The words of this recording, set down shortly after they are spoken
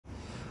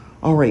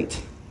All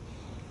right,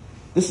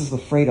 this is the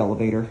freight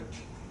elevator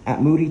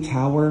at Moody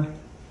Tower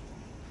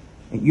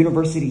at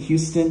University of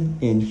Houston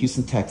in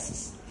Houston,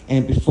 Texas.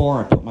 And before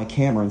I put my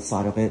camera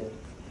inside of it,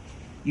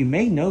 you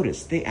may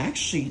notice they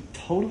actually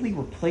totally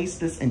replaced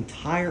this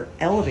entire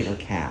elevator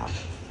cab.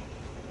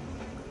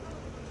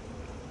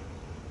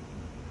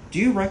 Do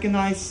you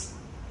recognize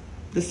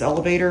this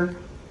elevator?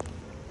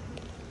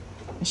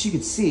 As you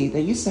can see, they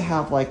used to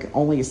have like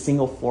only a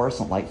single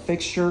fluorescent light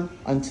fixture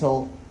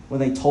until when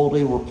they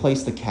totally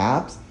replaced the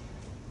cabs.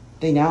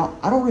 I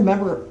don't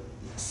remember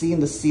seeing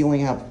the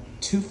ceiling have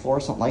 2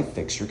 fluorescent light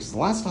fixtures, because the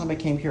last time I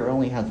came here, it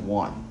only had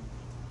 1.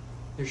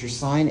 There's your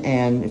sign,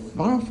 and if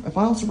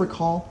I also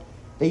recall,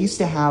 they used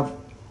to have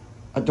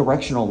a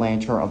directional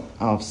lantern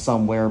of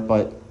somewhere,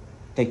 but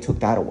they took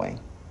that away.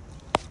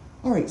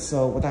 All right,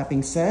 so with that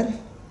being said,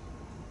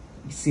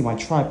 you see my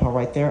tripod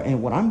right there,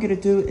 and what I'm gonna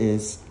do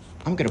is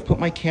I'm gonna put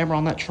my camera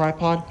on that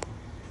tripod,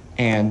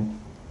 and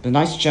the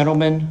nice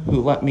gentleman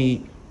who let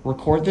me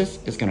record this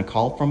is gonna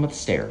call from the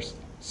stairs.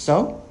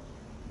 So,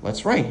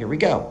 let's write, here we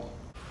go.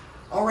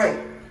 All right,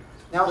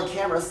 now the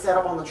camera is set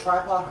up on the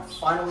tripod, I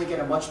finally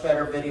get a much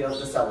better video of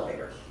this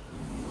elevator.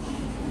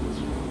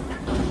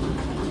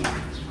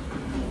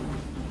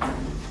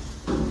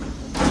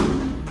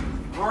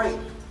 All right,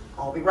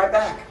 I'll be right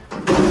back.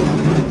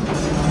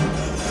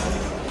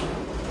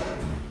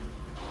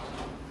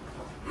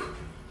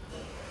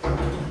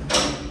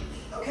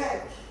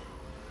 Okay.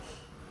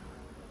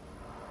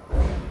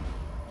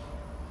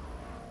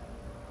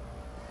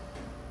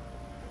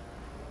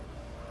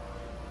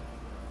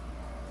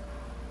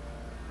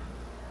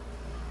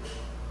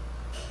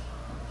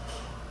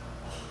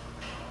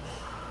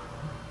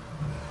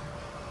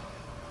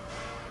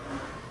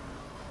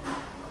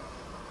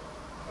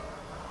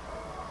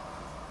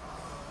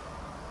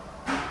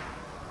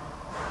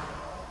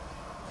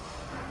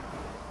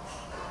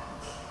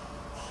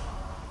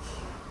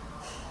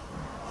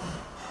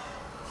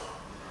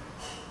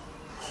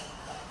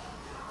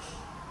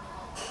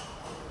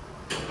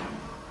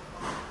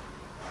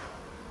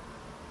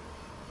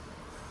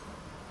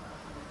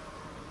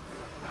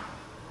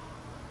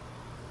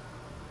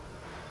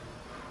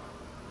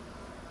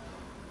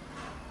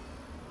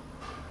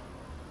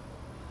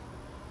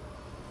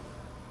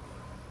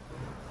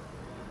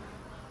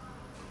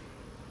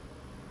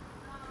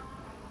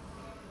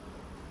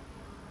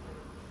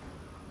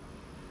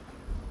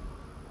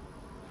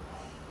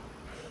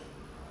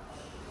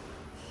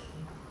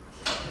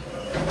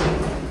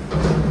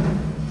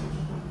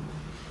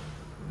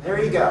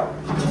 There you go.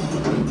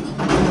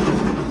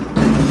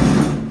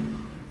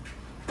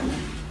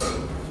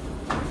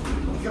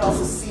 You can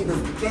also see the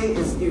gate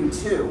is new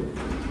too.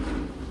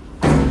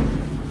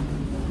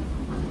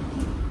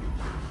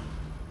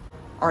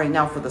 All right,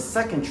 now for the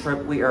second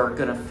trip, we are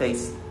gonna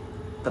face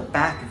the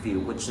back view,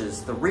 which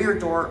is the rear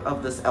door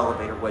of this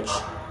elevator, which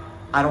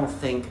I don't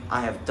think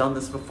I have done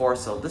this before,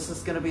 so this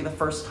is gonna be the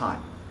first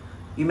time.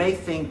 You may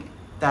think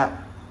that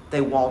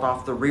they walled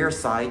off the rear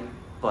side,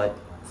 but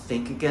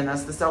think again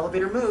as this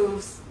elevator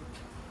moves.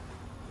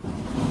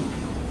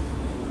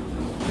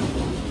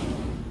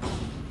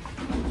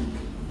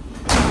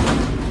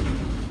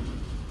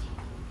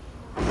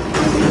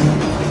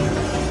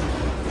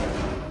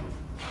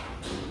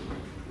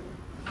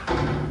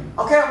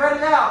 Okay, I'm ready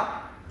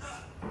now.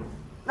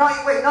 No,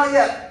 wait, not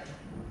yet.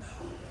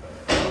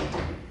 All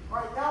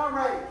right, now I'm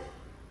ready.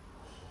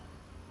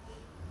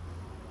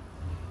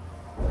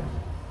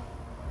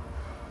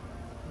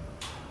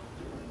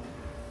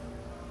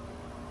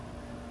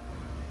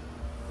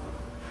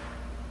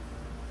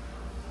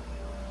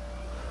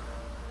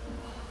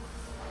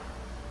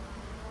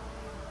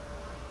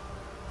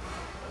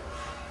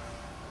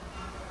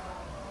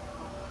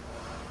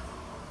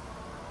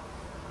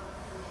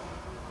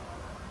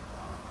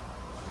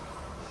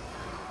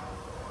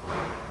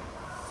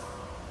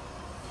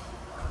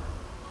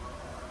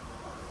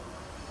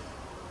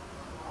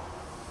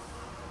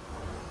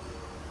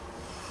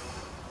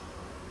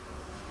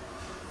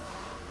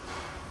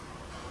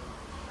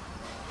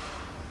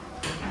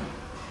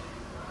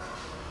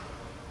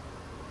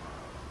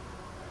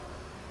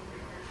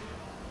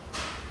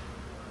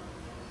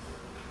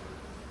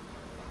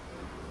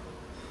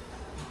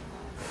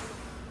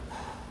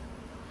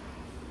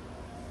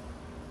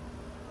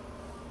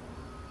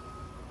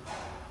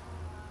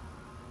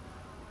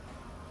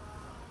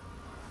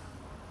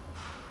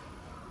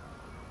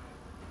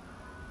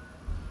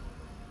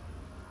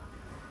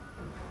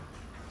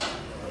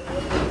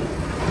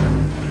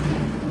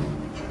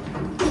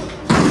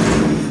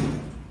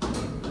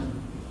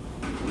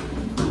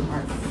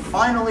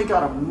 Finally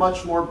got a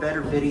much more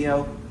better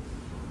video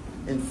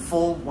in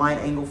full wide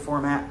angle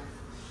format,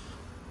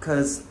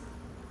 because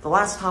the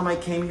last time I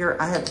came here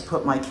I had to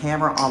put my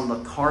camera on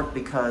the cart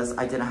because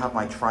I didn't have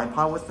my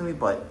tripod with me,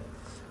 but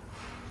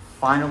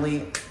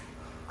finally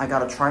I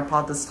got a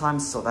tripod this time,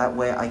 so that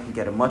way I can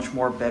get a much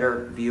more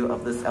better view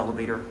of this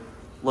elevator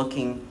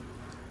looking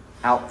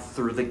out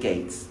through the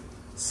gates.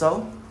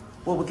 So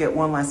we'll get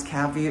one last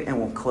cab view and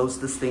we'll close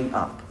this thing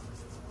up.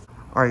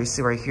 All right, you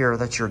see right here,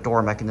 that's your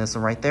door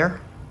mechanism right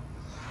there.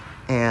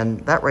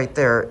 And that right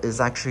there is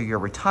actually your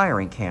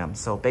retiring cam.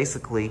 So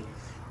basically,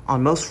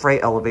 on most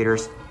freight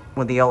elevators,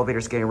 when the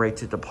elevator's getting ready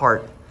to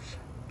depart,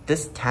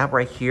 this tab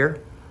right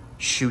here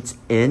shoots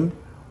in,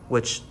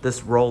 which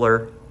this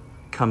roller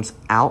comes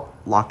out,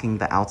 locking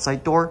the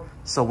outside door.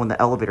 So when the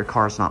elevator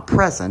car is not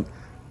present,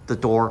 the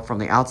door from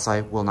the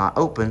outside will not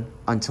open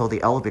until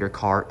the elevator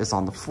car is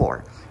on the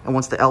floor. And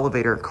once the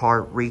elevator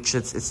car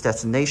reaches its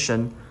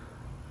destination,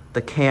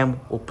 the cam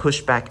will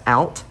push back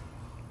out,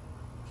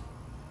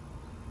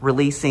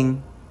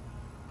 releasing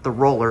the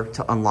roller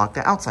to unlock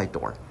the outside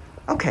door.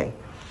 Okay,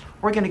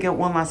 we're gonna get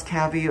one last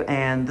cab view,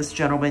 and this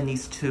gentleman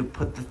needs to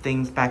put the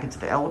things back into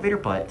the elevator,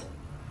 but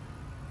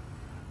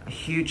a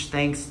huge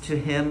thanks to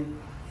him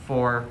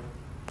for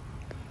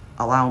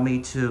allowing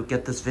me to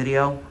get this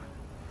video.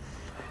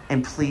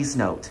 And please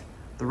note,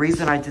 the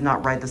reason I did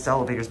not ride this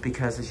elevator is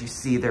because, as you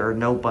see, there are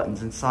no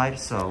buttons inside.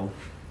 So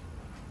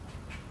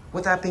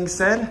with that being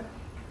said,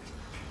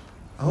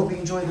 I hope you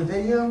enjoyed the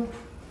video.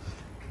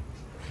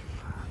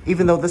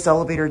 Even though this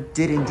elevator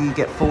did indeed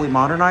get fully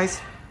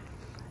modernized,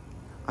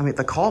 I mean,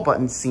 the call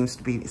button seems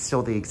to be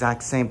still the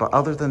exact same, but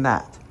other than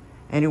that,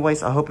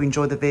 anyways, I hope you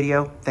enjoyed the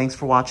video. Thanks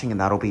for watching, and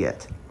that'll be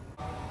it.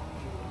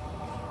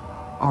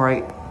 All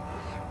right,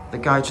 the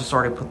guy just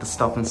already put the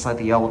stuff inside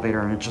the elevator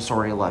and it just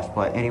already left.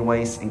 But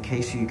anyways, in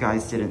case you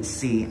guys didn't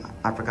see,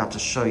 I forgot to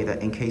show you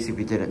that in case if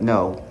you didn't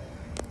know,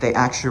 they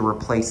actually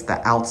replaced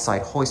the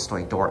outside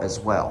hoistway door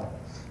as well.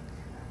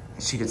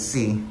 As you can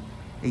see,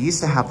 it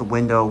used to have the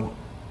window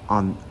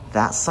on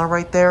that side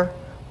right there,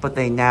 but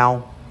they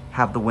now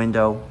have the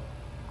window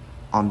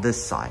on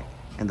this side.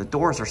 And the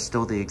doors are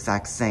still the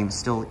exact same,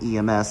 still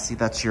EMS. See,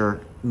 that's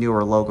your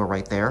newer logo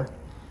right there.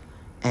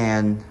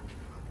 And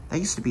that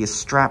used to be a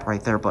strap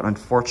right there, but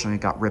unfortunately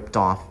it got ripped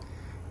off.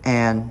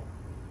 And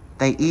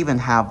they even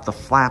have the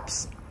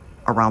flaps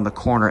around the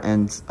corner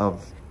ends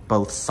of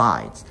both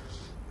sides.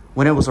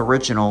 When it was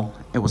original,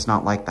 it was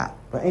not like that.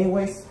 But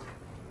anyways,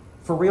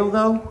 for real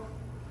though,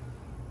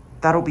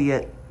 that'll be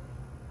it.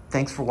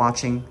 Thanks for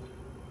watching,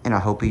 and I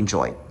hope you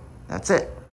enjoyed. That's it.